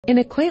In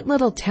a quaint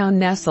little town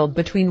nestled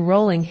between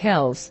rolling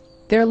hills,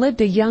 there lived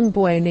a young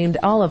boy named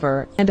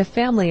Oliver and a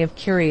family of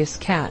curious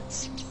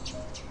cats.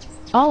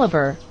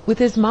 Oliver, with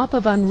his mop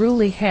of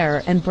unruly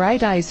hair and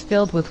bright eyes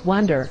filled with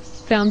wonder,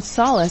 found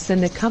solace in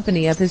the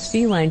company of his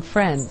feline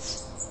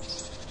friends.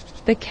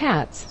 The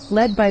cats,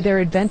 led by their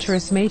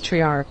adventurous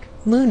matriarch,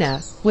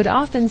 Luna, would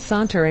often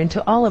saunter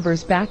into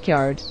Oliver's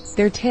backyard,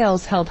 their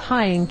tails held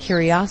high in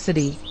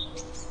curiosity.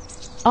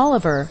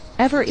 Oliver,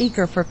 ever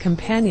eager for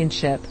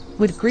companionship,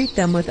 would greet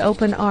them with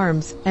open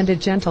arms and a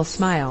gentle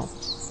smile.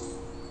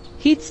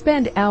 He'd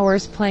spend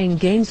hours playing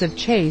games of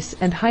chase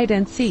and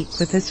hide-and-seek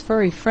with his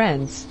furry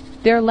friends,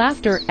 their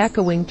laughter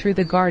echoing through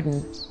the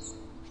garden.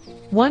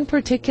 One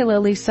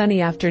particularly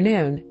sunny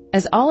afternoon,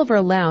 as Oliver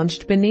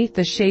lounged beneath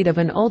the shade of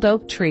an old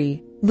oak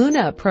tree,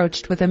 Luna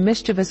approached with a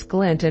mischievous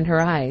glint in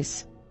her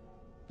eyes.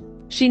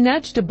 She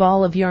nudged a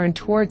ball of yarn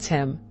towards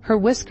him, her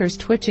whiskers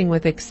twitching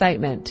with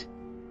excitement.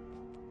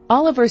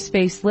 Oliver's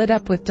face lit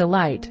up with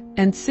delight,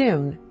 and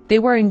soon, they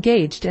were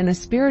engaged in a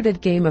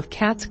spirited game of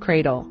cat's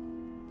cradle.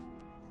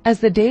 As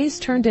the days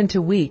turned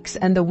into weeks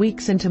and the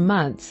weeks into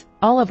months,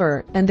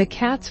 Oliver and the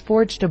cats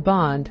forged a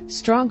bond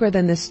stronger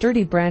than the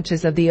sturdy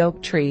branches of the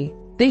oak tree.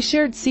 They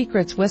shared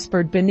secrets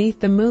whispered beneath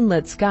the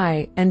moonlit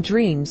sky and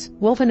dreams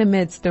woven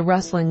amidst the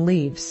rustling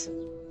leaves.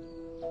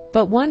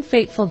 But one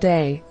fateful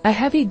day, a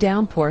heavy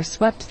downpour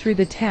swept through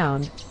the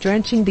town,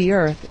 drenching the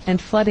earth and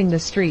flooding the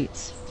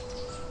streets.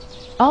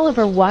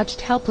 Oliver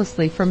watched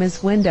helplessly from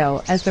his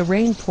window as the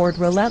rain poured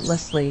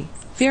relentlessly,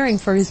 fearing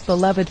for his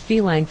beloved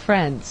feline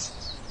friends.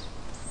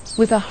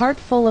 With a heart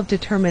full of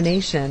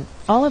determination,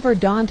 Oliver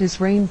donned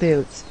his rain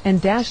boots and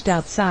dashed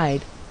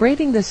outside,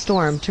 braving the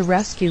storm to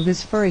rescue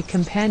his furry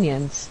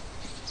companions.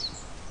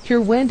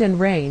 Through wind and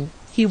rain,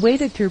 he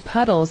waded through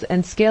puddles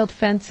and scaled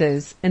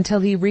fences until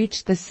he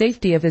reached the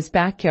safety of his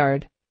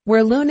backyard,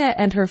 where Luna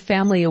and her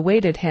family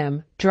awaited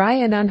him, dry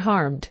and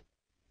unharmed.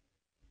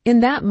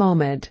 In that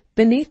moment,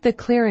 beneath the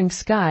clearing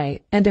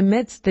sky and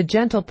amidst the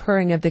gentle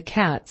purring of the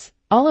cats,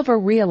 Oliver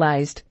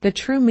realized the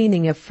true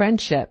meaning of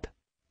friendship.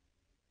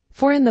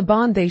 For in the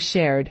bond they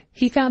shared,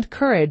 he found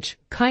courage,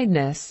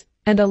 kindness,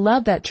 and a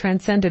love that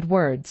transcended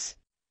words.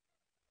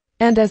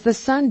 And as the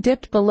sun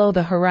dipped below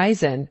the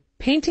horizon,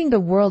 painting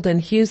the world in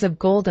hues of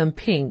gold and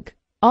pink,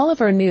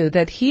 Oliver knew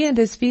that he and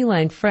his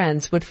feline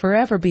friends would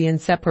forever be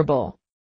inseparable.